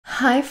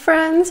Hi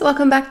friends,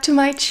 welcome back to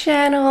my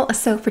channel.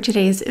 So for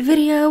today's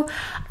video,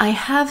 I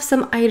have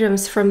some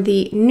items from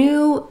the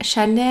new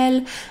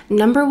Chanel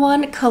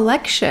 #1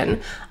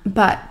 collection.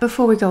 But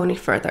before we go any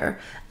further,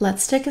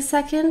 let's take a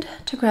second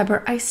to grab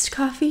our iced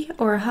coffee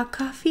or a hot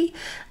coffee.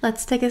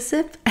 Let's take a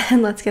sip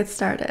and let's get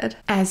started.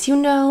 As you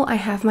know, I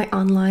have my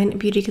online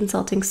beauty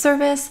consulting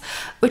service,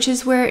 which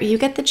is where you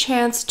get the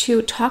chance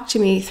to talk to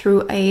me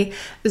through a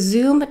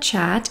Zoom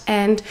chat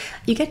and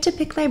you get to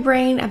pick my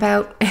brain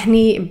about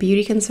any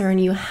beauty concern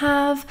you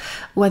have,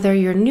 whether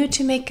you're new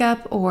to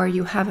makeup or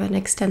you have an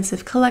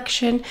extensive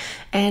collection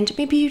and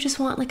maybe you just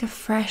want like a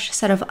fresh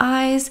set of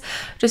eyes.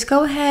 Just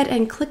go ahead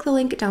and click the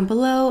link down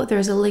below.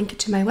 There's a link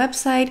to my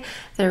website.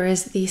 There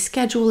is the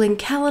scheduling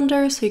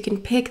calendar so you can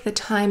pick the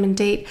time and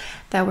date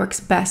that works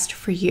best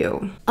for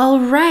you.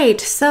 All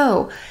right,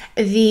 so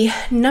the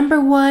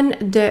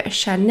 #1 de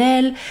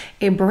Chanel,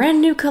 a brand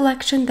new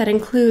collection that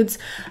includes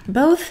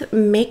both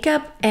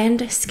makeup and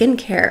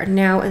skincare.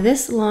 Now,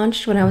 this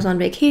launched when I was on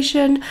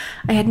vacation.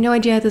 I had no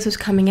idea this was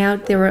coming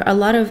out. There were a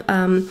lot of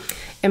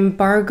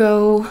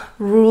embargo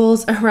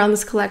rules around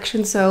this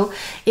collection, so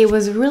it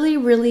was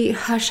really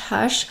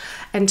hush-hush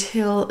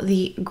until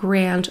the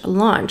grand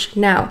launch.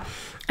 Now,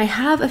 I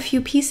have a few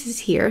pieces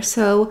here,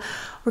 so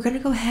we're gonna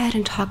go ahead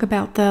and talk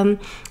about them,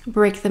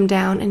 break them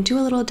down, and do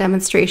a little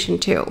demonstration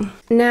too.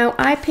 Now,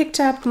 I picked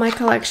up my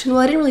collection.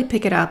 Well, I didn't really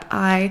pick it up.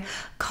 I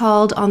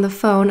called on the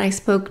phone. I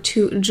spoke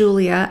to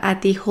Julia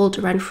at the Hold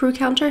Renfrew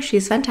counter.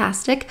 She's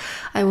fantastic.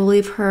 I will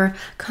leave her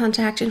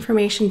contact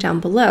information down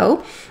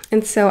below.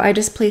 And so I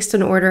just placed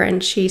an order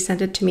and she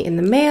sent it to me in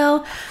the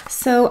mail.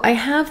 So I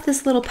have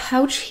this little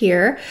pouch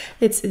here.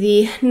 It's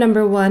the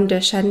 #1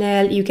 de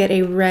Chanel. You get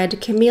a Red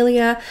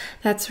Camelia.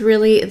 That's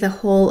really the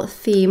whole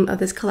theme of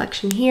this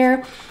collection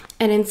here.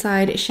 And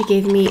inside she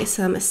gave me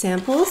some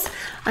samples.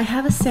 I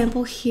have a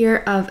sample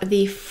here of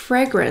the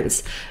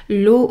fragrance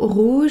L'eau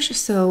rouge,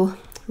 so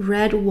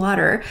red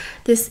water.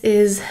 This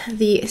is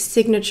the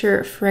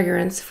signature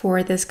fragrance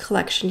for this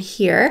collection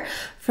here.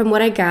 From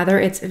what I gather,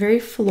 it's very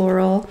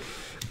floral,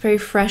 very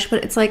fresh,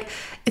 but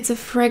it's a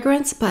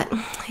fragrance, but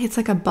it's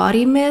like a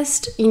body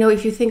mist. You know,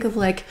 if you think of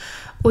like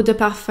eau de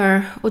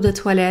parfum, eau de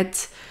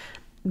toilette,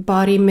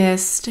 body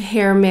mist,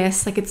 hair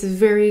mist, like it's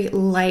very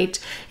light.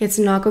 It's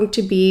not going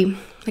to be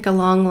like a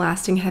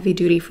long-lasting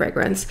heavy-duty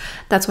fragrance.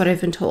 That's what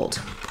I've been told.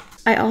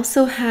 I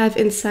also have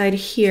inside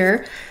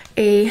here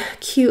a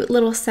cute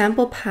little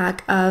sample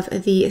pack of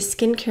the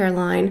skincare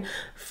line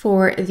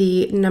for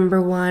the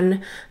 #1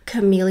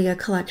 Camelia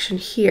collection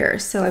here.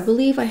 So I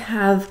believe I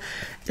have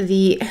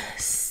the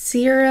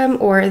serum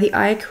or the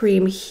eye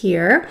cream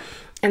here,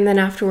 and then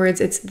afterwards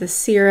it's the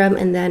serum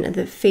and then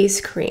the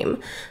face cream.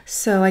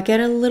 So I get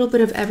a little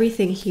bit of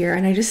everything here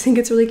and I just think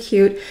it's really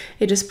cute.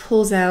 It just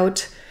pulls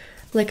out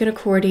like an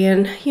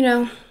accordion. You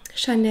know,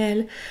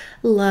 Chanel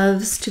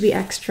loves to be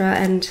extra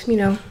and, you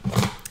know,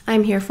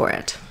 I'm here for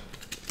it.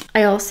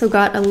 I also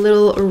got a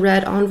little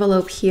red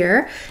envelope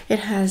here. It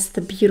has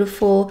the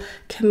beautiful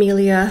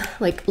Camelia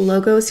like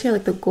logos here,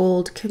 like the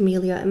gold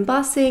Camelia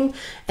embossing.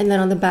 And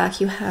then on the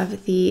back you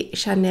have the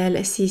Chanel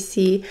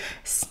CC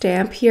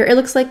stamp here. It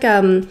looks like,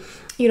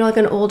 you know, like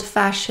an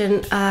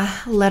old-fashioned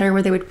letter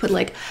where they would put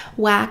like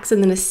wax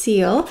and then a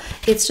seal.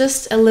 It's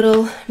just a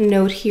little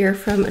note here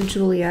from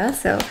Julia,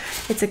 so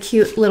it's a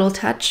cute little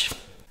touch.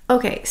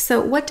 Okay,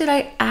 so what did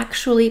I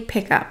actually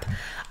pick up?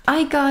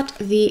 I got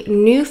the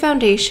new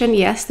foundation.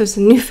 Yes, there's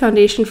a new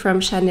foundation from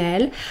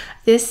Chanel.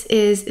 This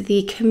is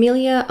the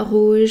Camelia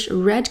Rouge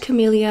Red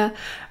Camelia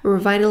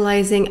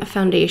Revitalizing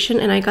Foundation,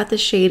 and I got the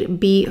shade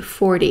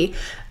B40.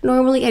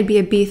 Normally I'd be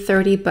a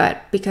B30,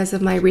 but because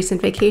of my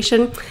recent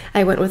vacation,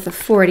 I went with the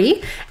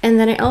 40. And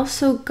then I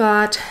also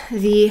got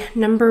the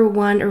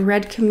 #1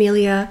 Red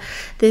Camelia.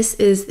 This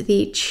is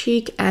the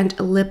Cheek and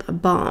Lip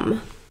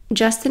Balm.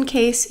 Just in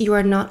case you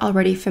are not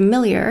already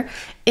familiar,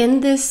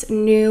 in this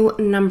new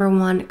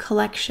 #1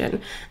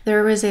 collection,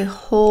 there is a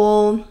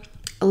whole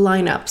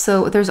lineup.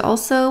 So there's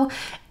also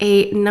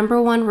a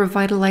 #1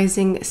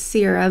 revitalizing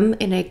serum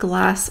in a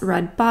glass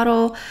red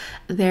bottle.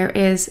 There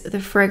is the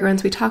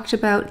fragrance we talked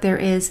about. There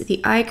is the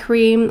eye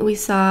cream. We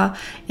saw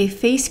a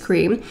face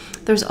cream.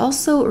 There's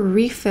also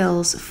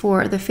refills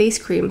for the face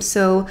cream.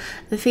 So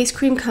the face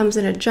cream comes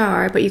in a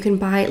jar, but you can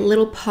buy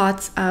little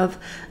pots of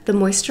the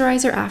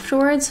moisturizer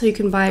afterwards. So you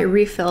can buy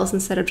refills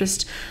instead of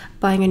just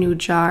buying a new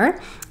jar.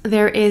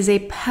 There is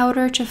a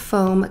powder to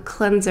foam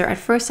cleanser. At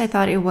first I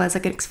thought it was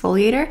like an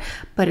exfoliator,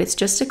 but it's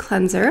just a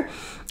cleanser.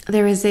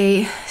 There is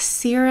a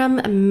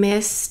serum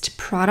mist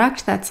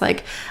product that's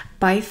like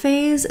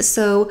biphase,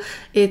 so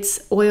it's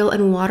oil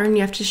and water and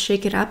you have to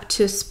shake it up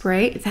to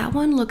spray. That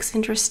one looks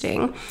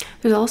interesting.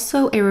 There's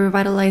also a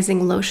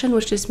revitalizing lotion,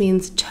 which just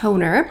means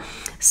toner.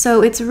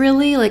 So it's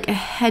really like a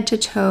head to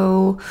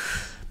toe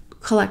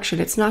collection.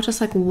 It's not just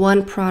like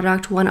one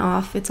product, one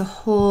off. It's a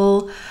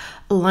whole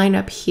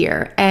lineup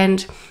here.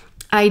 And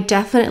I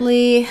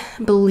definitely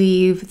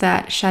believe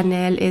that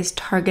Chanel is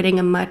targeting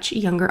a much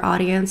younger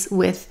audience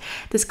with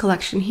this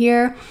collection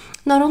here.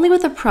 Not only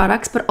with the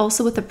products, but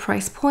also with the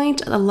price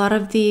point. A lot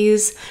of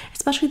these,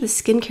 especially the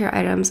skincare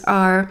items,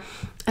 are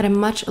at a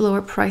much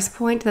lower price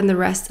point than the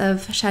rest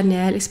of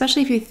Chanel,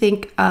 especially if you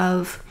think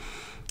of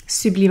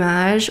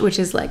Sublimage, which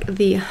is like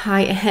the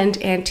high-end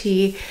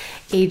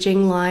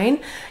anti-aging line.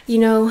 You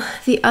know,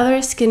 the other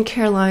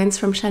skincare lines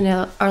from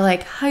Chanel are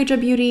like Hydra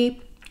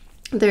Beauty,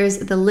 there's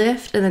the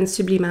Lift, and then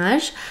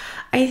Sublimage.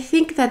 I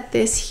think that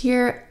this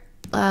here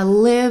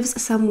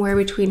lives somewhere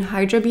between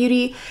Hydra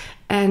Beauty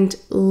and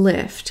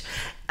Lift.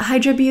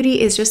 Hydra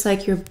Beauty is just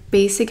like your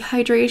basic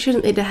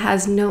hydration. It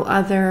has no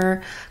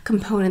other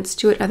components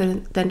to it other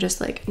than just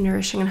like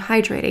nourishing and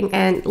hydrating.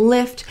 And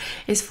Lift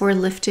is for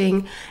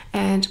lifting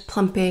and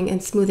plumping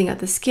and smoothing out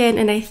the skin.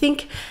 And I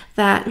think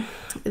that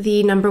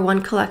the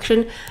 #1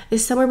 collection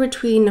is somewhere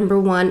between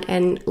 #1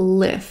 and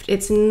Lift.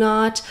 It's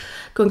not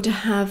going to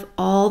have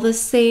all the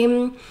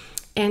same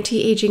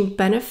anti-aging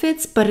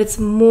benefits, but it's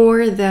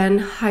more than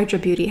Hydra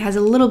Beauty. It has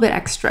a little bit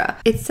extra.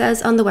 It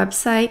says on the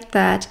website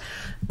that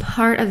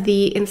part of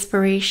the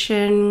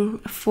inspiration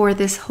for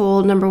this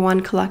whole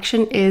 #1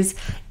 collection is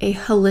a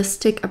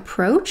holistic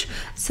approach.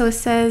 So it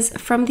says,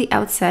 from the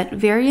outset,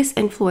 various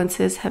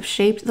influences have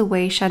shaped the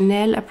way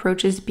Chanel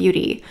approaches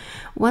beauty.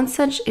 One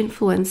such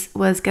influence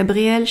was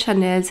Gabrielle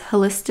Chanel's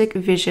holistic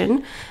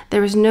vision.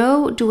 There is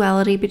no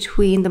duality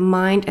between the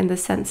mind and the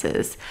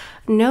senses,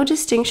 no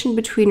distinction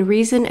between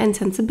reason and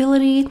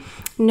sensibility,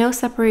 no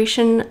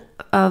separation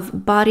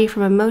of body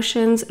from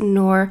emotions,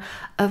 nor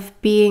of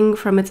being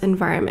from its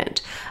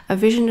environment. A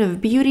vision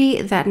of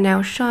beauty that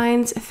now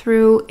shines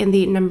through in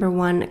the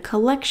 #1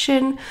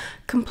 collection,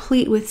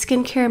 complete with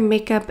skincare,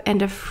 makeup,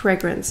 and a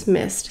fragrance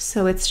mist.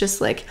 So it's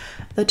just like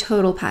the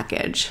total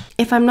package.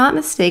 If I'm not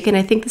mistaken,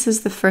 I think this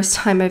is the first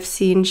time I've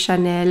seen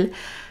Chanel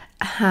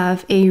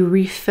have a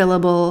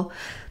refillable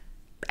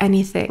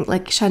anything.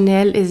 Like,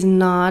 Chanel is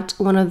not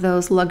one of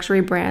those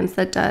luxury brands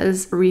that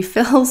does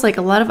refills like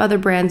a lot of other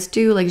brands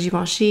do, like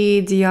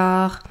Givenchy,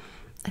 Dior,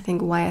 I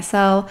think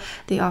YSL.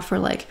 They offer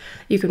like,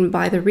 you can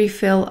buy the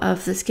refill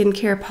of the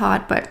skincare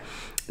pot, but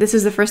this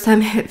is the first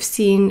time I've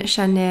seen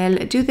Chanel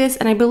do this.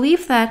 And I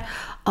believe that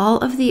all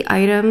of the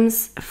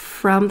items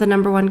from the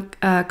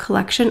 #1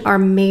 collection are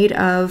made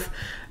of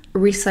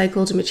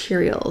recycled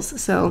materials.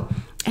 So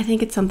I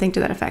think it's something to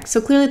that effect. So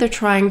clearly they're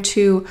trying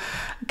to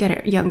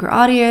get a younger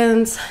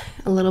audience,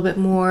 a little bit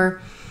more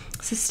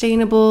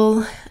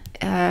sustainable,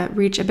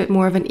 reach a bit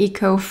more of an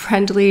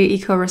eco-friendly,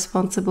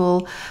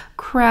 eco-responsible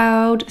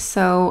crowd.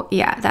 So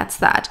yeah, that's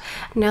that.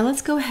 Now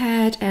let's go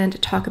ahead and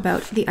talk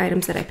about the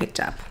items that I picked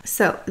up.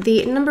 So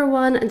the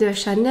 #1 de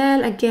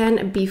Chanel,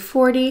 again,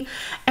 B40.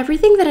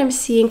 Everything that I'm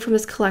seeing from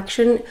this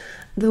collection,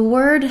 the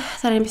word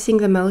that I'm seeing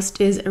the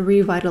most is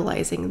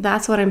revitalizing.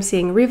 That's what I'm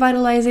seeing.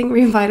 Revitalizing,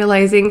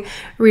 revitalizing,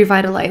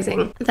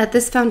 revitalizing. That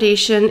this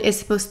foundation is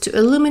supposed to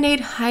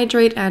illuminate,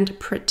 hydrate, and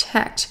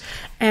protect.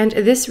 And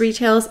this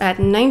retails at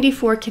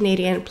 94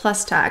 Canadian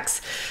plus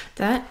tax.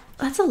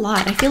 That's a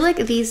lot. I feel like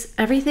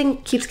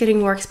everything keeps getting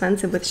more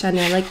expensive with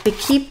Chanel. Like, they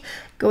keep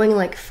going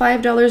like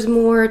 $5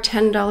 more,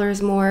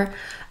 $10 more.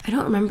 I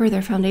don't remember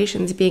their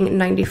foundations being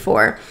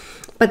 94.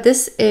 But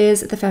this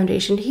is the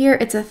foundation here.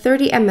 It's a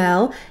 30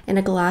 ml in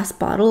a glass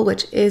bottle,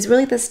 which is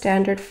really the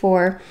standard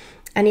for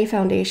any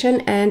foundation.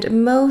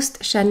 And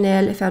most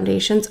Chanel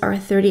foundations are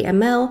 30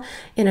 ml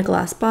in a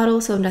glass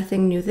bottle, so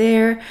nothing new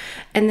there.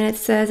 And then it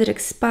says it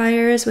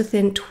expires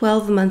within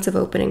 12 months of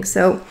opening.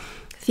 So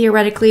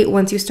theoretically,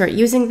 once you start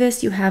using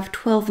this, you have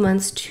 12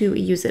 months to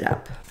use it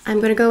up. I'm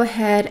going to go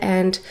ahead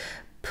and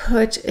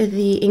put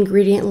the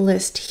ingredient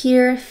list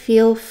here.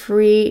 Feel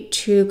free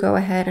to go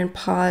ahead and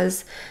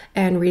pause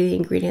and read the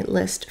ingredient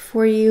list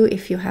for you.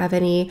 If you have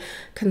any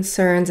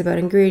concerns about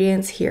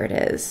ingredients, here it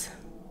is.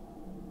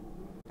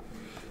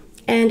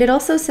 And it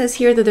also says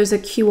here that there's a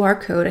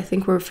QR code. I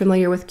think we're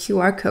familiar with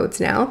QR codes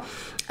now.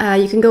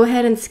 You can go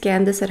ahead and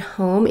scan this at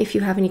home. If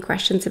you have any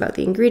questions about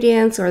the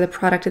ingredients or the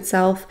product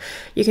itself,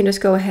 you can just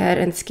go ahead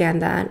and scan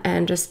that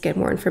and just get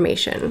more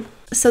information.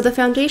 So the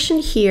foundation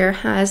here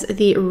has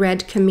the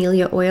Red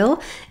Camelia oil,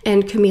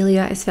 and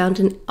camellia is found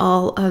in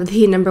all of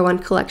the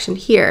 #1 collection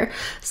here.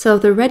 So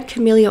the Red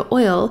Camelia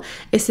oil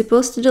is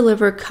supposed to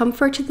deliver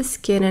comfort to the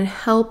skin and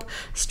help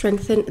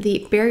strengthen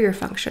the barrier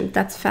function.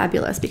 That's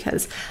fabulous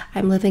because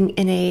I'm living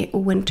in a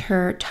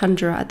winter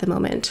tundra at the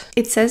moment.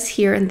 It says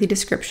here in the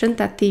description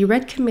that the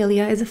Red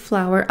Camelia is a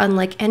flower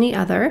unlike any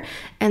other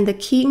and the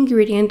key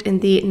ingredient in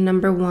the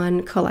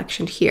 #1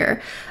 collection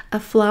here. A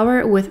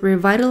flower with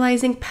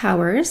revitalizing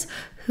powers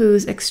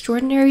whose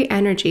extraordinary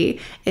energy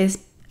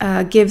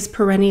gives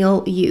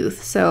perennial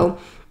youth. So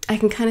I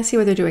can kind of see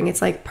what they're doing.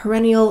 It's like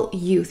perennial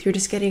youth. You're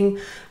just getting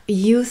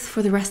youth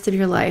for the rest of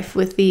your life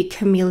with the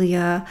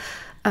camellia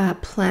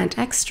plant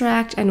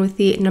extract and with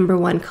the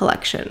 #1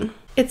 collection.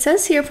 It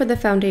says here for the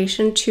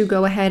foundation to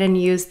go ahead and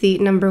use the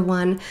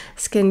 #1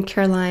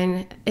 skincare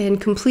line in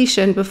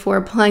completion before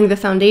applying the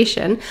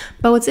foundation.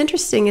 But what's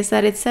interesting is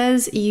that it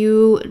says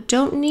you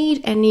don't need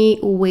any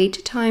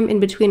wait time in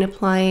between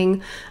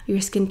applying your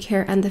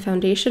skincare and the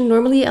foundation.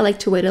 Normally, I like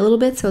to wait a little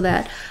bit so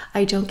that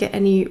I don't get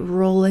any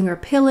rolling or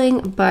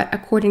pilling, but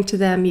according to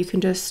them, you can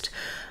just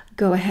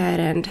go ahead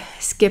and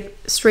skip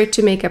straight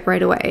to makeup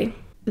right away.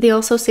 They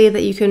also say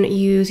that you can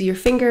use your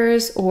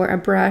fingers or a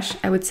brush.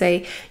 I would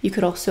say you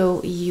could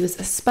also use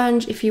a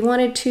sponge if you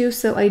wanted to.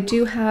 So I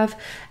do have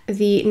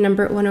the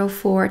number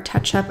 104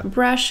 touch-up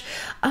brush.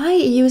 I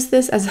use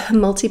this as a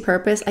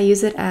multi-purpose. I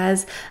use it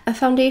as a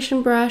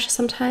foundation brush,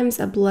 sometimes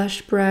a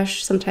blush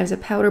brush, sometimes a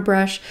powder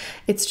brush.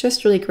 It's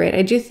just really great.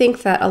 I do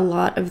think that a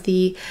lot of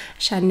the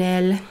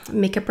Chanel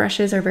makeup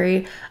brushes are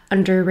very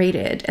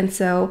underrated. And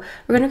so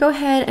we're gonna go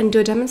ahead and do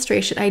a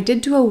demonstration. I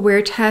did do a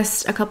wear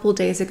test a couple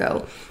days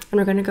ago, and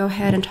we're gonna go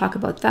ahead and talk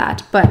about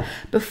that. But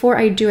before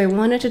I do, I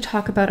wanted to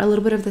talk about a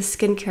little bit of the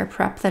skincare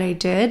prep that I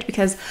did,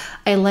 because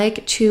I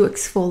like to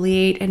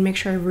exfoliate and make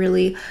sure I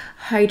really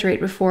hydrate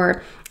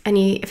before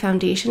any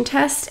foundation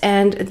test.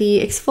 And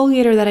the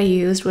exfoliator that I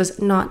used was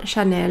not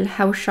Chanel,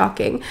 how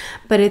shocking,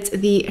 but it's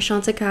the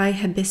Chantecaille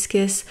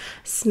Hibiscus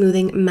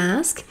Smoothing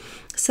Mask.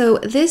 So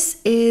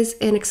this is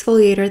an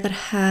exfoliator that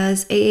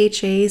has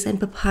AHAs and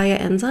papaya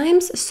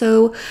enzymes.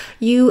 So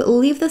you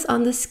leave this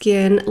on the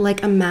skin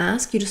like a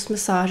mask. You just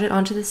massage it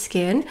onto the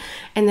skin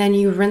and then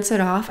you rinse it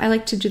off. I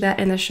like to do that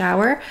in the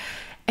shower,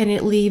 and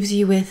it leaves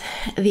you with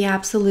the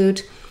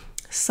absolute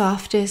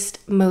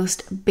softest,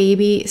 most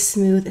baby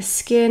smooth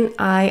skin.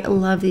 I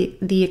love the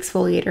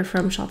exfoliator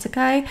from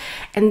Chantecaille.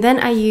 And then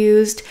I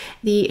used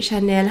the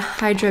Chanel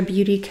Hydra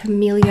Beauty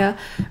Camelia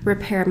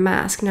Repair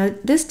Mask. Now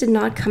this did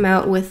not come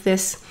out with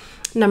this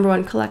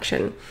 #1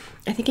 collection.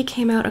 I think it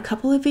came out a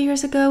couple of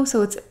years ago,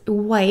 so it's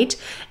white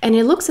and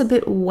it looks a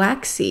bit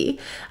waxy,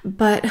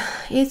 but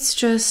it's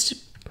just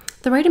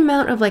the right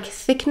amount of like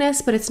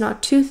thickness, but it's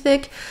not too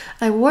thick.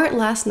 I wore it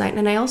last night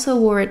and I also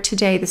wore it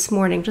today, this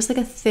morning, just like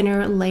a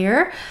thinner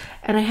layer.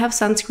 And I have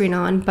sunscreen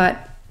on,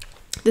 but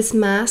this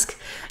mask,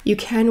 you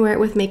can wear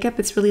it with makeup.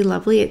 It's really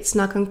lovely. It's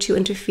not going to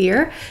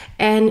interfere.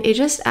 And it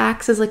just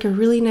acts as like a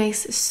really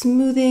nice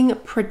smoothing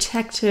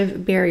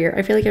protective barrier.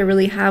 I feel like I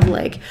really have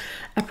like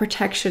a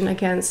protection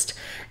against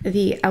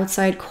the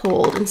outside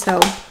cold. And so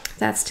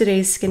that's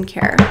today's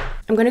skincare.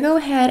 I'm gonna go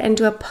ahead and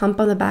do a pump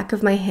on the back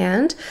of my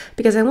hand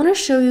because I wanna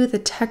show you the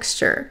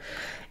texture.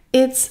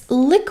 It's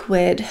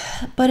liquid,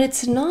 but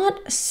it's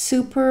not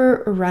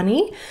super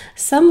runny.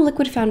 Some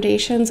liquid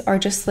foundations are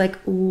just like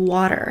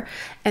water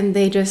and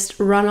they just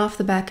run off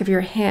the back of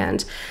your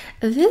hand.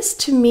 This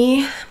to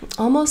me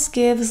almost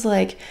gives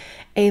like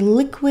a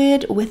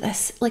liquid with a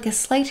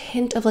slight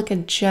hint of like a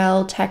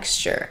gel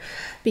texture,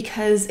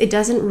 because it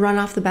doesn't run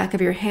off the back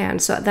of your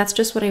hand. So that's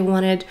just what I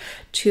wanted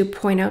to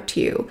point out to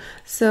you.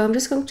 So I'm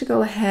just going to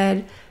go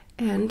ahead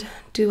and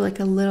do like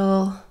a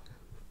little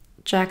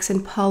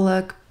Jackson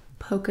Pollock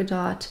polka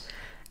dot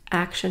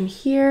action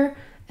here,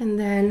 and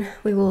then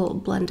we will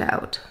blend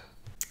out.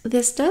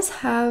 This does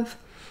have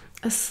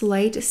a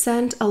slight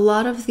scent. A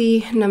lot of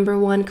the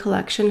 #1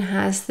 collection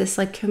has this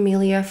like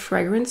camellia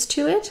fragrance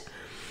to it.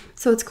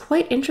 So it's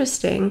quite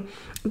interesting,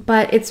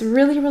 but it's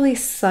really, really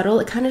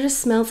subtle. It kind of just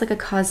smells like a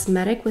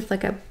cosmetic with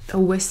like a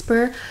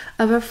whisper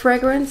of a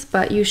fragrance,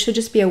 but you should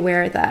just be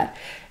aware that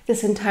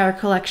this entire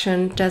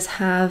collection does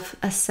have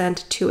a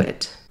scent to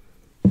it.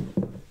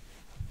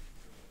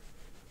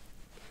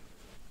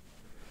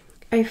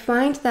 I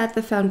find that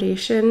the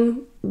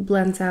foundation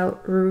blends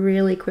out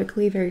really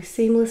quickly, very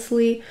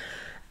seamlessly.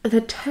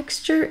 The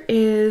texture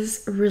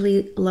is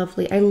really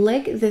lovely. I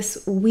like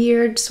this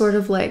weird sort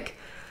of like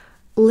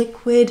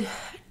liquid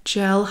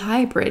gel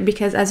hybrid,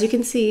 because as you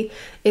can see,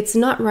 it's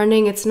not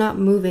running, it's not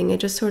moving, it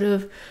just sort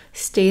of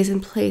stays in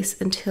place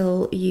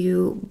until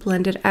you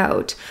blend it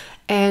out,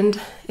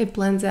 and it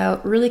blends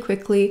out really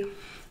quickly.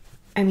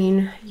 I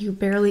mean, you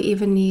barely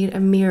even need a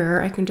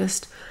mirror. I can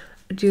just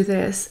do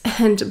this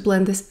and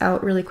blend this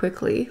out really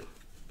quickly.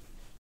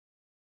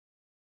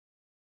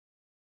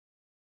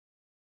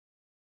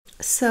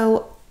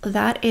 So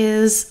that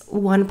is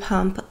one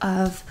pump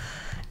of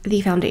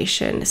the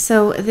foundation.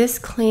 So this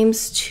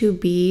claims to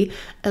be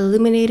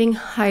illuminating,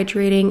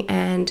 hydrating,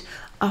 and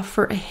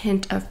offer a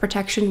hint of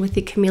protection with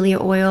the camellia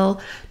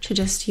oil to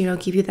just, you know,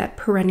 give you that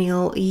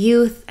perennial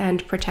youth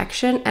and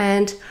protection.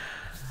 And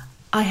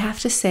I have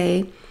to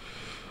say,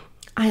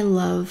 I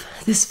love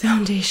this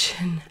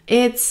foundation.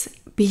 It's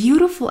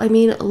beautiful. I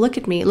mean, look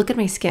at me, look at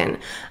my skin.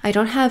 I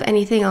don't have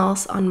anything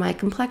else on my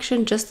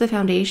complexion, just the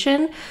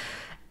foundation.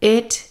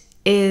 It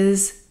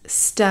is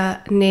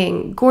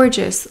stunning,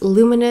 gorgeous,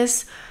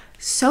 luminous,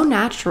 so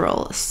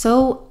natural,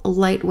 so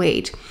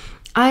lightweight.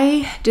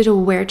 I did a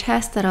wear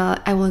test that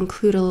I will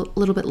include a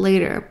little bit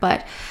later,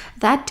 but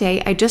that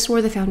day I just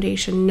wore the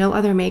foundation, no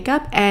other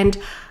makeup, and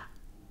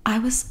I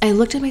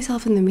looked at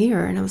myself in the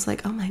mirror and I was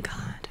like, oh my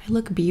God, I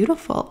look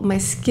beautiful. My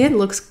skin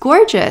looks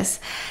gorgeous.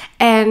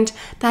 And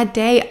that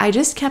day I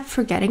just kept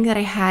forgetting that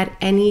I had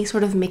any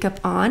sort of makeup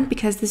on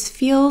because this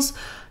feels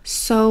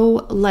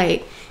so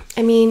light.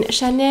 I mean,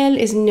 Chanel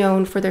is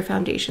known for their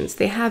foundations.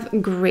 They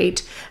have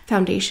great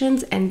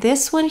foundations, and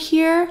this one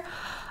here,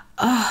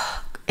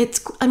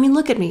 I mean,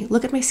 look at me,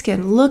 look at my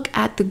skin, look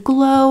at the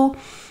glow,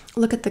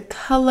 look at the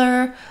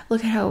color,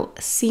 look at how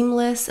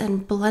seamless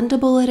and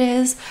blendable it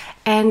is.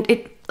 And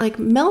like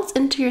melts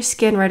into your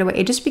skin right away.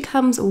 It just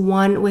becomes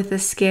one with the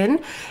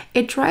skin.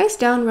 It dries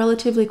down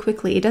relatively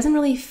quickly. It doesn't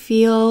really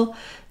feel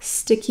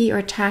sticky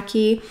or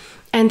tacky.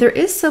 And there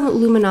is some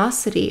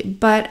luminosity,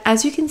 but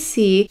as you can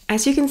see,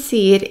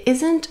 it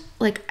isn't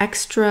like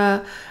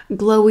extra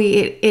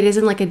glowy. It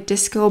isn't like a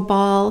disco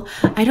ball.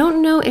 I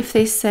don't know if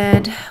they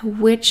said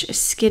which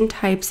skin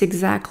types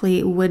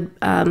exactly would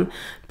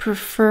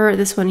prefer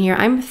this one here.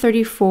 I'm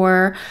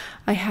 34.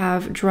 I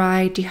have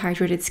dry,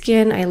 dehydrated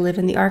skin. I live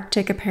in the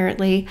Arctic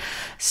apparently.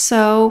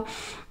 So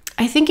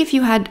I think if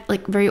you had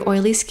like very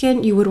oily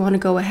skin, you would want to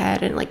go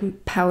ahead and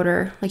like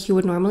powder like you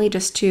would normally,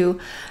 just to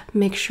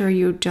make sure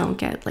you don't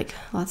get like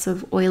lots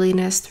of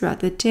oiliness throughout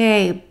the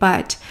day.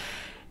 But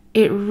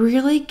it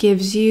really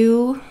gives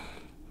you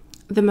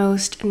the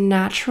most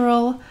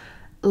natural,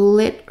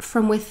 lit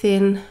from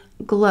within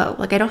glow.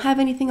 Like I don't have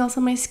anything else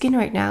on my skin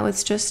right now.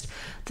 It's just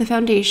the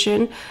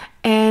foundation,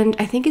 and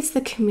I think it's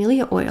the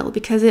camellia oil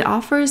because it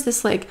offers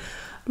this like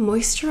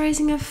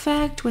moisturizing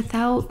effect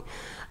without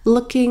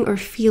looking or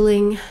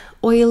feeling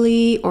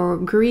oily or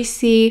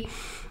greasy.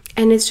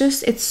 And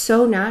it's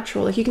so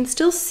natural. Like you can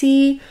still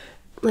see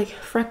like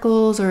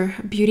freckles or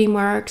beauty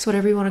marks,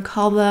 whatever you want to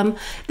call them.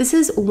 This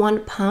is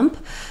one pump,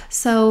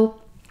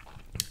 so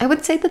I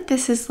would say that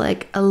this is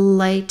like a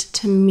light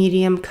to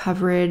medium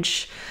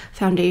coverage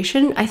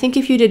foundation. I think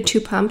if you did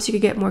 2 pumps, you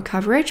could get more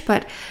coverage,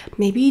 but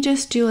maybe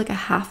just do like a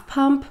half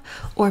pump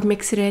or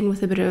mix it in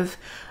with a bit of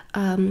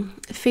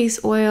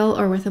face oil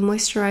or with a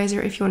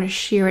moisturizer if you want to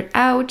sheer it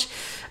out.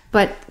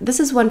 But this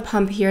is one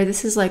pump here.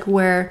 This is like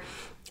where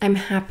I'm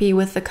happy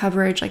with the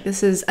coverage. Like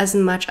this is as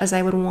much as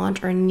I would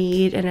want or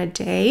need in a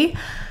day.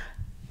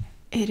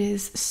 It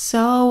is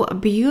so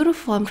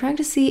beautiful. I'm trying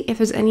to see if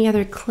there's any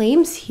other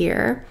claims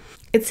here.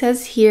 It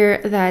says here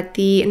that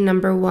the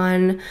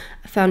 #1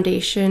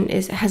 foundation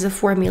has a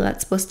formula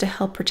that's supposed to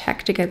help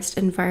protect against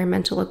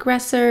environmental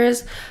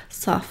aggressors,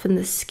 soften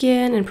the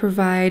skin, and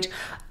provide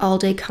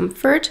all-day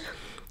comfort.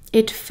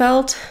 It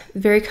felt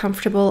very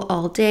comfortable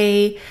all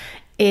day.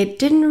 It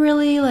didn't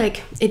really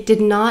it did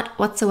not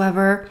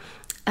whatsoever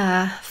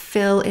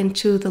fill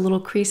into the little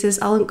creases.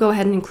 I'll go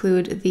ahead and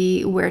include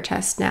the wear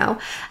test now.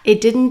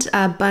 It didn't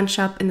bunch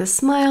up in the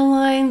smile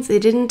lines.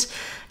 It didn't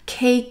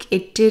cake.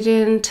 It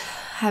didn't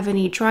have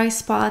any dry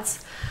spots.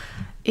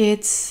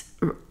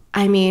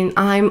 I mean,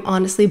 I'm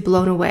honestly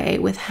blown away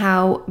with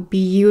how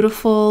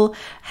beautiful,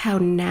 how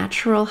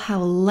natural, how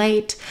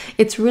light.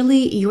 It's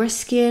really your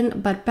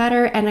skin, but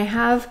better. And I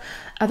have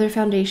other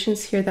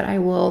foundations here that I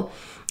will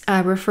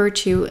refer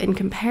to in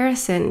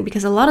comparison,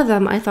 because a lot of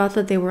them I thought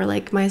that they were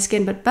like my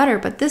skin but better,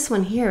 but this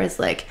one here is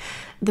like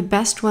the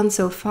best one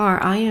so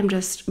far. I am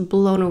just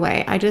blown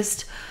away. I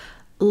just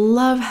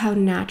love how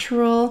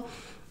natural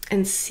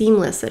and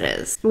seamless it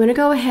is. I'm gonna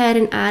go ahead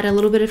and add a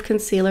little bit of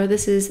concealer.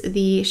 This is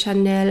the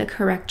Chanel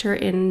Correcteur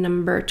in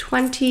number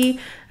 20.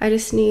 I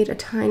just need a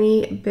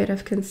tiny bit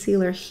of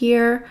concealer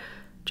here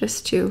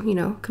just to, you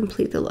know,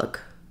 complete the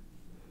look.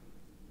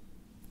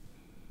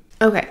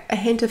 Okay, a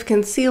hint of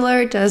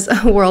concealer does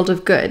a world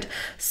of good.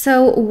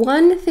 So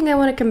one thing I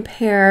want to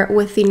compare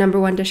with the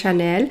 #1 de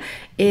Chanel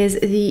is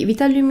the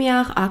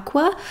Vitalumière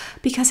Aqua,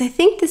 because I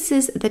think this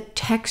is the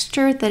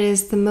texture that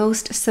is the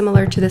most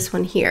similar to this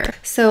one here.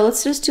 So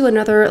let's just do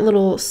another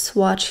little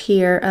swatch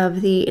here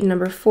of the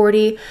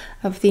 #40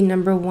 of the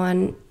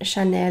 #1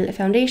 Chanel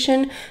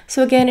foundation.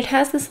 So again, it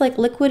has this like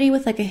liquidy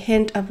with like a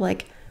hint of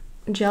like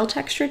gel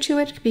texture to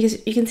it, because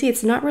you can see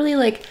it's not really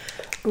like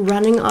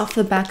running off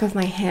the back of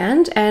my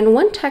hand. And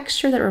one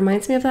texture that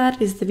reminds me of that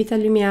is the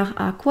Vitalumière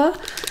Aqua.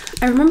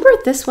 I remember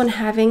this one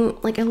having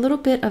like a little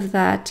bit of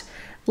that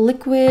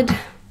liquid,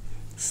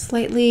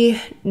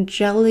 slightly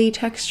jelly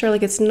texture.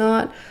 Like it's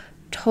not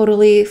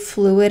totally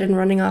fluid and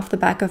running off the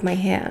back of my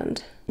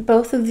hand.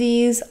 Both of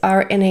these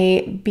are in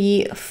a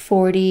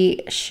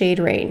B40 shade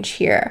range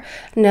here.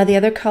 Now the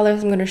other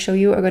colors I'm going to show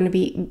you are going to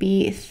be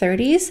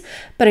B30s,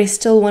 but I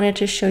still wanted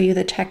to show you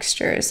the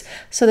textures.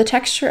 So the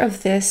texture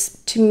of this,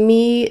 to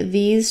me,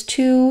 these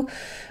two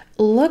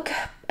look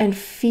and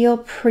feel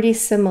pretty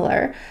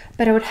similar,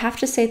 but I would have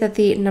to say that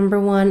the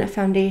 #1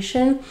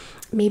 foundation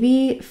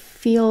maybe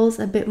feels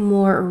a bit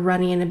more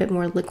runny and a bit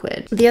more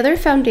liquid. The other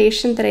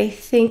foundation that I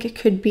think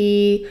could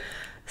be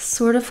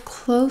sort of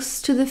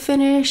close to the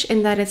finish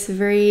in that it's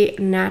very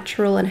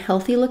natural and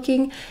healthy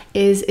looking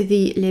is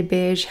the Les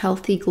Beiges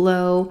Healthy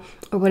Glow,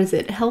 or what is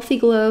it? Healthy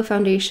Glow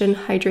Foundation,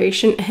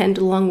 Hydration, and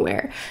Long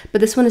Wear. But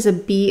this one is a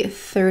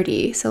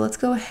B30. So let's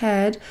go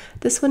ahead.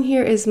 This one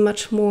here is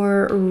much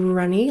more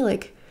runny,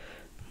 like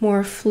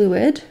more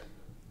fluid.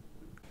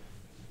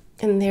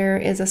 And there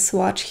is a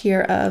swatch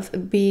here of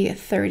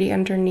B30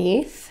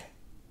 underneath.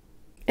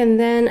 And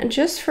then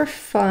just for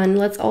fun,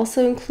 let's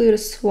also include a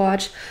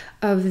swatch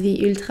of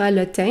the Ultra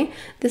Le Teint.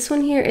 This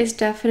one here is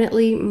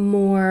definitely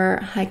more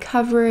high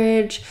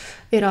coverage.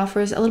 It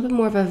offers a little bit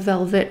more of a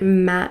velvet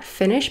matte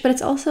finish, but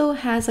it also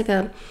has like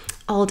a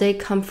all-day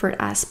comfort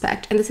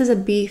aspect. And this is a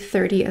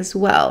B30 as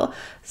well.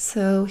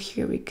 So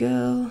here we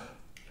go.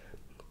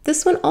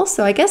 This one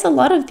also, I guess a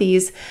lot of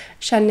these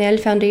Chanel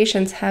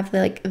foundations have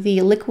like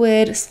the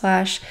liquid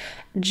slash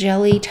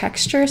jelly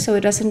texture so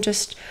it doesn't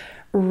just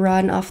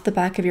run off the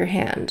back of your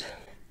hand.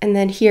 And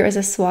then here is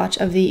a swatch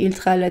of the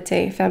Ultra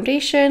Latte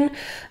foundation.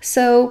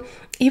 So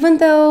even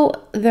though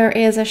there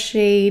is a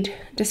shade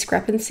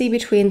discrepancy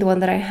between the one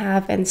that I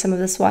have and some of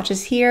the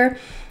swatches here,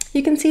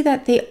 you can see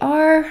that they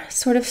are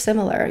sort of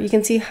similar. You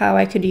can see how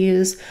I could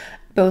use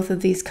both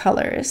of these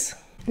colors.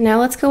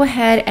 Now let's go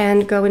ahead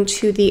and go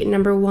into the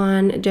number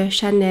 1 de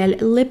Chanel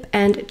Lip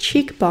and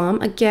Cheek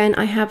Balm. Again,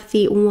 I have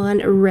the one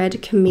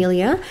Red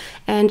Camelia,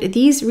 and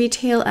these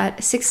retail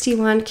at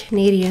 61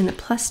 Canadian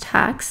plus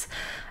tax.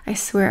 I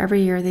swear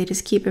every year they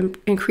just keep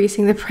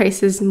increasing the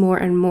prices more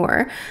and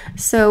more.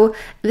 So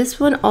this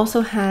one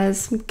also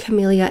has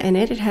camellia in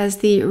it. It has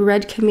the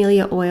Red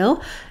Camelia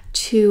oil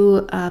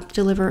to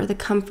deliver the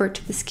comfort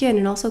to the skin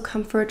and also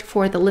comfort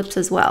for the lips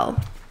as well.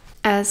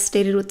 As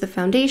stated with the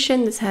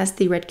foundation, this has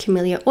the Red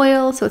Camelia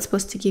oil, so it's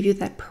supposed to give you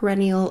that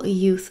perennial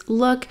youth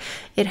look.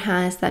 It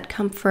has that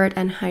comfort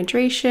and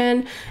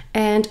hydration.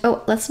 And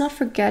oh, let's not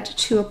forget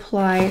to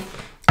apply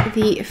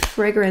the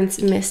fragrance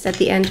mist at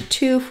the end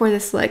too for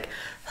this like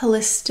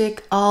holistic,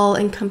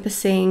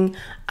 all-encompassing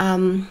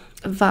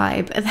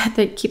vibe that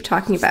they keep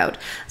talking about.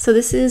 So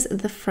this is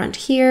the front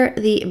here,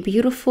 the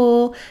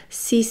beautiful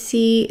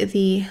CC,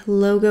 the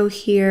logo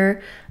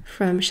here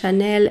from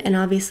Chanel, and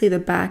obviously the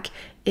back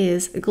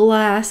is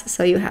glass,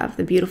 so you have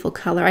the beautiful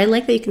color. I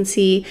like that you can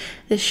see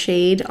the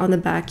shade on the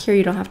back here.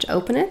 You don't have to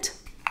open it.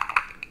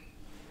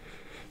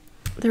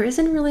 There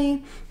isn't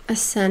really a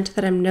scent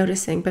that I'm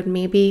noticing, but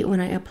maybe when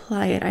I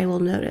apply it I will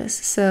notice.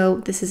 So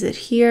this is it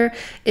here.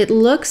 It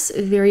looks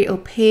very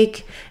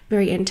opaque,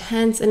 very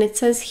intense, and it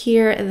says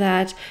here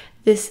that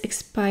this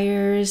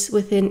expires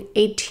within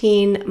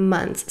 18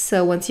 months.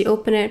 So once you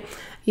open it,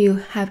 you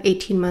have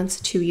 18 months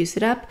to use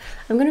it up.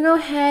 I'm gonna go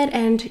ahead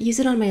and use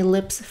it on my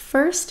lips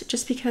first,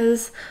 just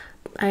because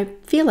I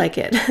feel like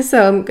it.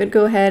 So I'm gonna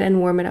go ahead and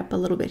warm it up a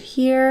little bit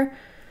here.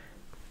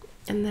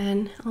 And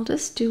then I'll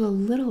just do a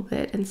little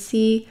bit and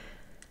see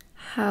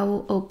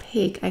how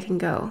opaque I can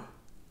go.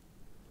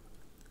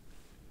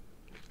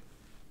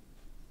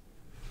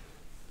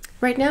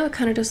 Right now it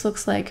kind of just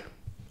looks like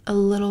a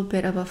little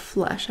bit of a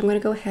flush. I'm gonna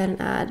go ahead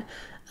and add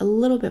a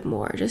little bit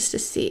more just to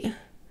see.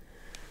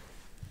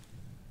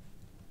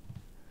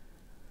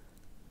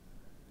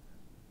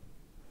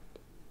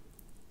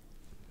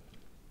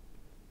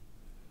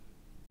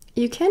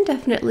 You can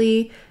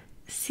definitely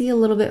see a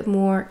little bit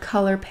more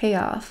color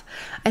payoff.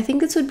 I think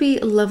this would be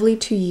lovely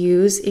to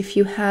use if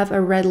you have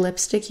a red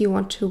lipstick you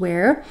want to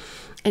wear,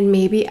 and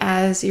maybe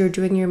as you're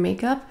doing your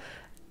makeup,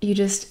 you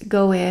just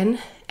go in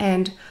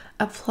and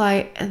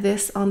apply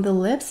this on the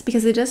lips,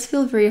 because it does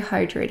feel very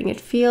hydrating.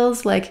 It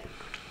feels like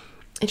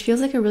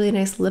a really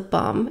nice lip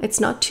balm.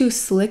 It's not too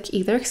slick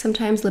either, because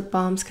sometimes lip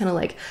balms kind of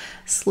like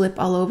slip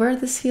all over.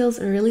 This feels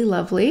really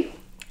lovely.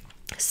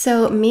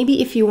 So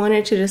maybe if you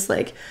wanted to just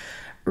like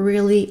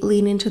really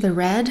lean into the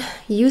red,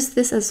 use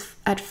this as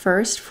at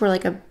first for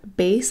like a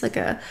base, like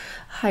a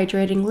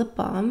hydrating lip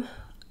balm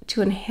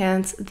to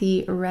enhance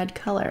the red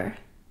color.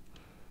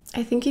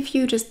 I think if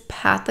you just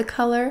pat the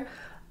color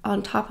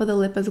on top of the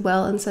lip as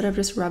well instead of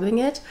just rubbing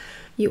it,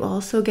 you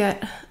also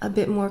get a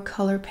bit more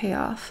color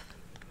payoff.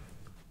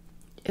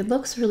 It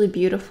looks really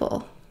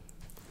beautiful.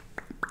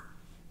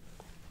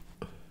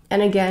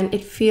 And again,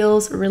 it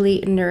feels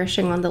really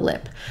nourishing on the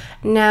lip.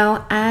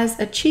 Now, as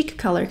a cheek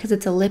color, because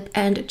it's a lip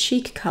and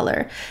cheek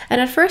color,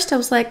 and at first I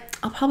was like,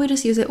 I'll probably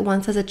just use it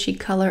once as a cheek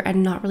color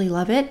and not really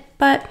love it,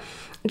 but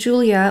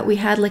Julia, we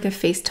had like a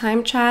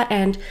FaceTime chat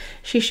and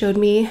she showed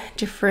me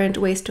different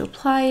ways to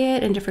apply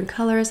it and different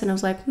colors, and I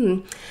was like,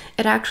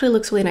 it actually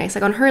looks really nice.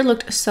 Like on her, it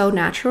looked so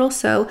natural,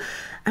 so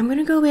I'm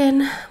gonna go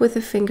in with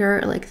a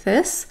finger like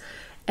this,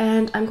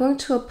 and I'm going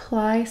to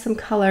apply some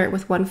color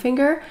with one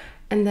finger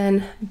and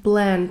then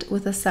blend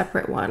with a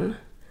separate one.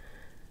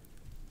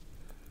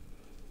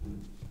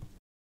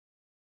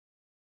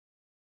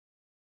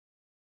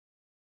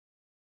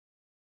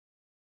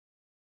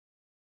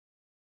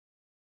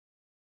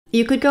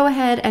 You could go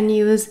ahead and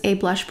use a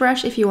blush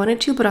brush if you wanted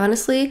to, but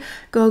honestly,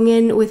 going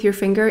in with your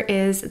finger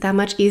is that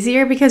much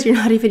easier because you're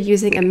not even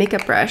using a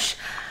makeup brush.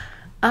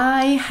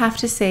 I have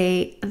to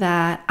say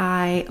that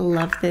I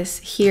love this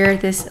here,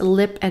 this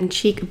lip and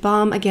cheek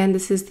balm. Again,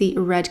 this is the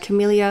Red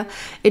Camelia.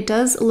 It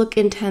does look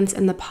intense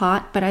in the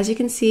pot, but as you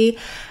can see,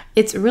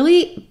 it's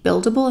really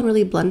buildable and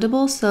really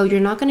blendable, so you're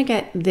not gonna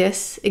get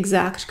this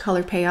exact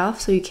color payoff,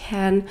 so you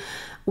can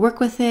work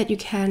with it, you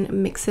can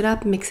mix it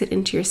up, mix it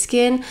into your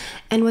skin.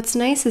 And what's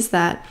nice is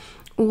that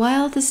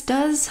while this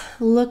does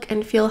look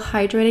and feel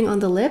hydrating on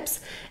the lips,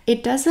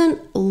 it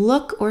doesn't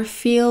look or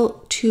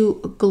feel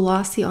too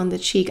glossy on the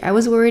cheek. I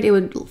was worried it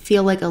would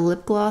feel like a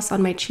lip gloss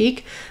on my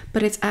cheek,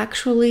 but it's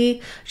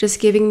actually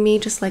just giving me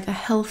just like a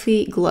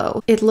healthy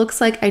glow. It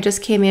looks like I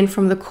just came in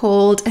from the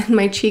cold and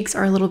my cheeks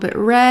are a little bit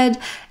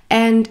red,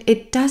 and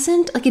it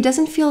doesn't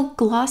feel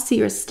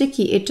glossy or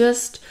sticky. It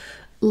just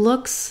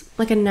looks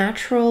like a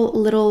natural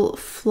little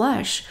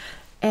flush.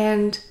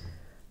 And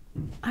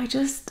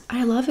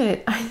I love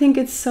it. I think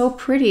it's so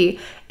pretty.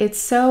 It's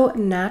so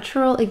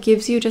natural. It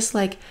gives you just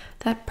like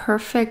that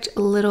perfect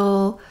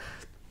little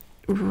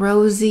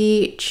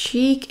rosy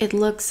cheek. It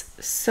looks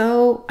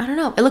so, I don't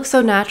know, it looks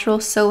so natural,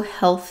 so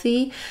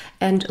healthy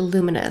and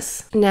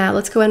luminous. Now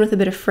let's go in with a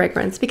bit of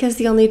fragrance, because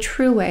the only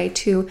true way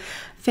to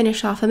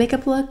finish off a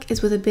makeup look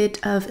is with a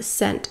bit of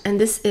scent, and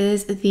this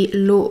is the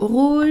L'Eau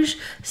Rouge.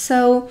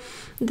 So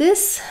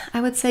this,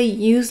 I would say,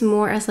 use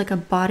more as like a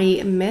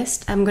body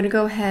mist. I'm gonna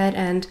go ahead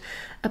and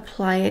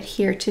apply it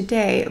here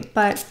today,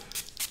 but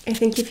I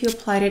think if you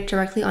applied it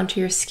directly onto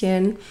your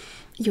skin,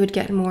 you would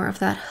get more of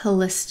that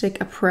holistic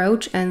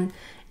approach, and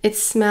it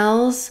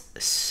smells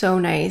so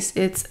nice.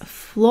 It's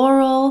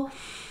floral,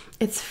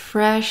 it's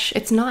fresh,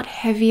 it's not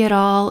heavy at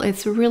all.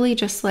 It's really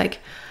just like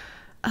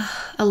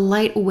a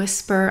light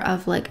whisper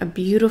of like a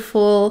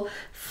beautiful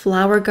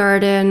flower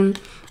garden.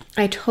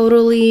 I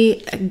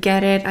totally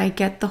get it. I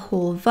get the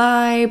whole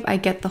vibe. I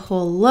get the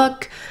whole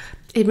look.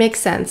 It makes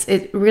sense.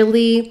 It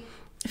really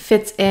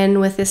fits in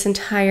with this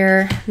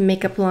entire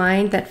makeup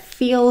line that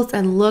feels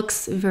and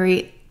looks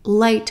very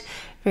light,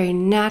 very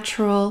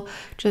natural,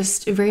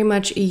 just very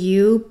much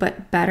you,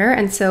 but better.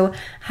 And so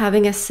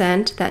having a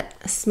scent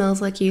that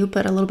smells like you,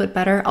 but a little bit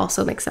better,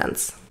 also makes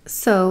sense.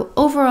 So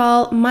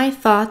overall, my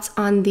thoughts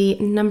on the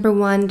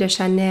 #1 de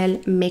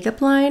Chanel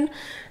makeup line.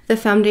 The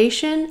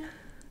foundation,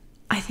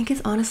 I think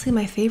it's honestly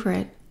my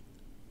favorite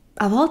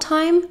of all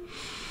time.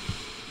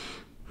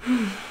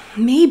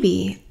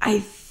 Maybe. I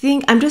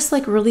think I'm just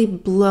like really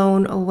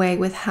blown away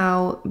with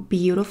how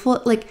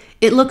beautiful, like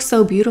it looks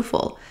so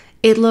beautiful.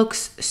 It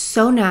looks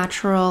so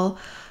natural,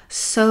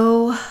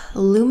 so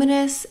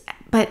luminous,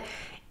 but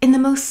in the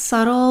most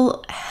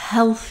subtle,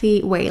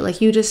 healthy way.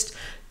 Like you just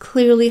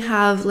clearly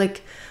have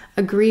like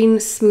a green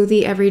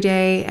smoothie every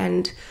day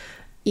and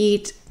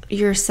eat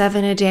your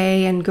 7 a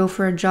day and go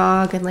for a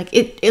jog, and like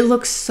it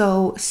looks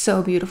so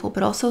beautiful,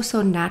 but also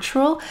so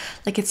natural.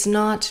 Like it's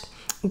not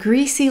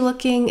greasy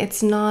looking,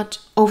 it's not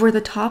over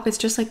the top, it's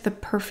just like the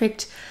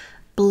perfect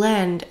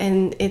blend,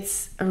 and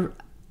it's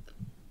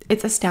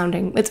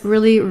astounding. It's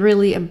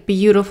really a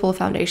beautiful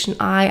foundation.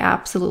 I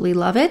absolutely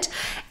love it,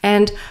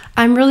 and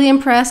I'm really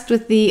impressed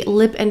with the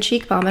lip and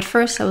cheek balm. At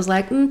first I was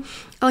like,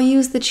 I'll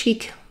use the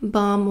cheek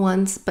balm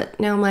once, but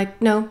now I'm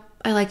like, no,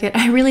 I like it.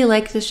 I really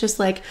like this, just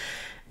like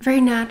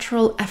very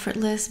natural,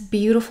 effortless,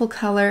 beautiful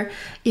color.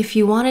 If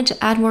you wanted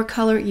to add more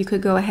color, you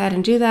could go ahead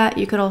and do that.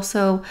 You could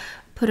also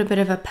put a bit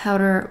of a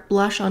powder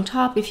blush on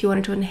top if you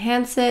wanted to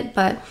enhance it,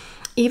 but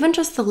even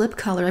just the lip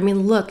color, I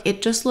mean, look,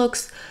 it just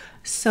looks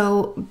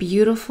so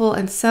beautiful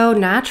and so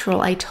natural.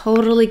 I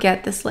totally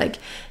get this like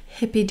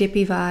hippy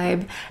dippy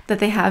vibe that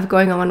they have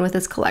going on with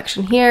this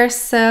collection here.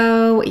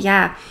 So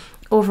yeah,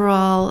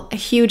 overall a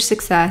huge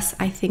success.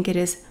 I think it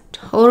is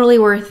totally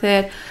worth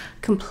it,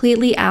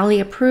 completely Ally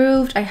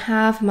approved. I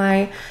have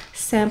my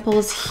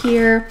samples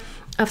here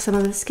of some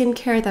of the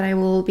skincare that I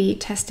will be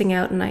testing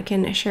out, and I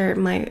can share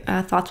my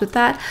thoughts with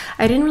that.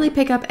 I didn't really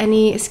pick up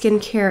any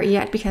skincare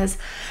yet because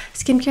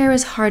skincare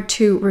is hard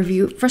to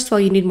review. First of all,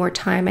 you need more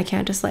time. I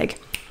can't just like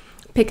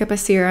pick up a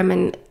serum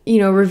and, you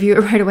know, review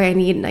it right away. I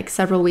need like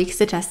several weeks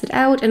to test it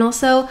out. And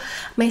also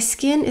my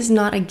skin is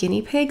not a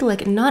guinea pig.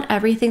 Like not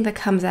everything that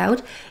comes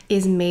out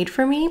is made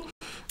for me.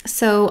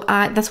 So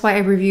that's why I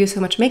review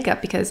so much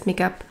makeup, because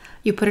makeup,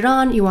 you put it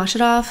on, you wash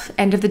it off,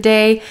 end of the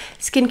day.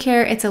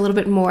 Skincare, it's a little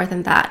bit more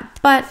than that.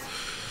 But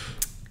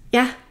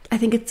yeah, I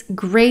think it's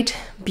great,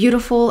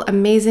 beautiful,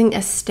 amazing,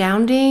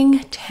 astounding.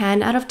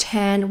 10 out of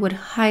 10, would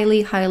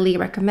highly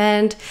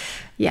recommend.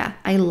 Yeah,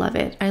 I love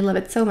it. I love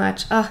it so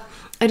much.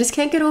 I just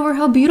can't get over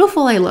how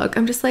beautiful I look.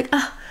 I'm just like,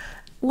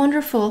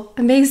 wonderful,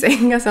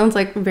 amazing. That sounds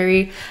like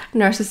very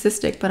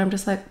narcissistic, but I'm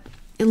just like,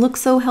 it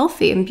looks so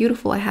healthy and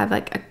beautiful. I have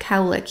like a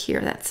cowlick here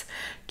that's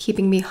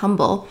keeping me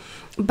humble.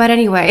 But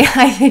anyway,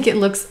 I think it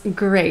looks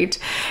great.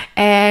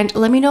 And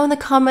let me know in the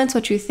comments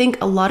what you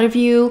think. A lot of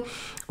you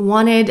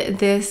wanted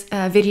this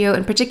video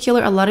in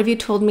particular. A lot of you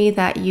told me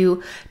that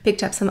you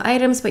picked up some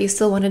items, but you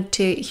still wanted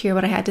to hear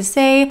what I had to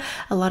say.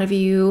 A lot of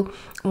you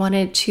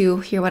wanted to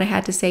hear what I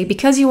had to say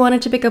because you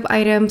wanted to pick up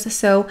items.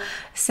 So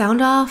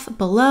sound off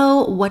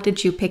below. What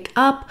did you pick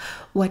up?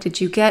 What did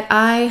you get?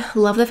 I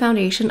love the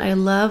foundation. I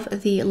love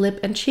the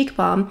lip and cheek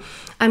balm.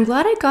 I'm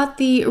glad I got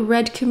the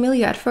Red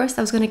Camelia. At first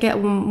I was gonna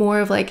get more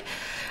of like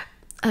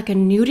a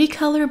nudie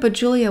color, but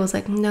Julia was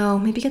like, no,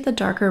 maybe get the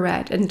darker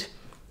red. And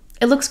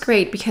it looks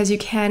great because you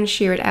can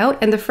sheer it out.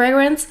 And the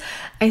fragrance,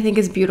 I think,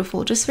 is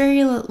beautiful. Just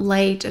very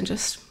light and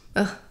just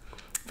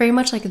very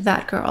much like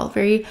that girl,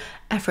 very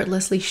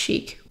effortlessly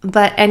chic.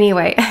 But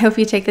anyway, I hope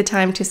you take the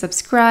time to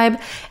subscribe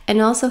and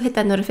also hit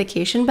that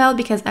notification bell,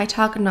 because I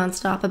talk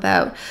nonstop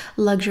about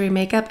luxury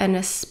makeup and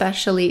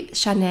especially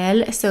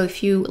Chanel. So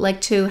if you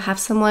like to have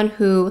someone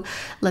who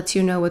lets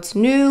you know what's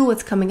new,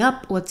 what's coming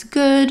up, what's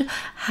good,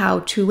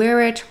 how to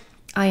wear it,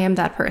 I am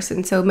that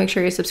person. So make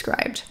sure you're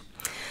subscribed.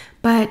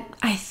 But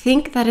I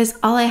think that is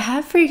all I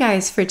have for you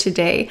guys for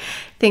today.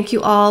 Thank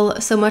you all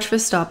so much for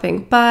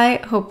stopping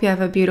by. Hope you have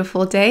a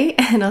beautiful day,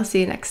 and I'll see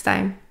you next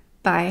time.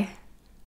 Bye.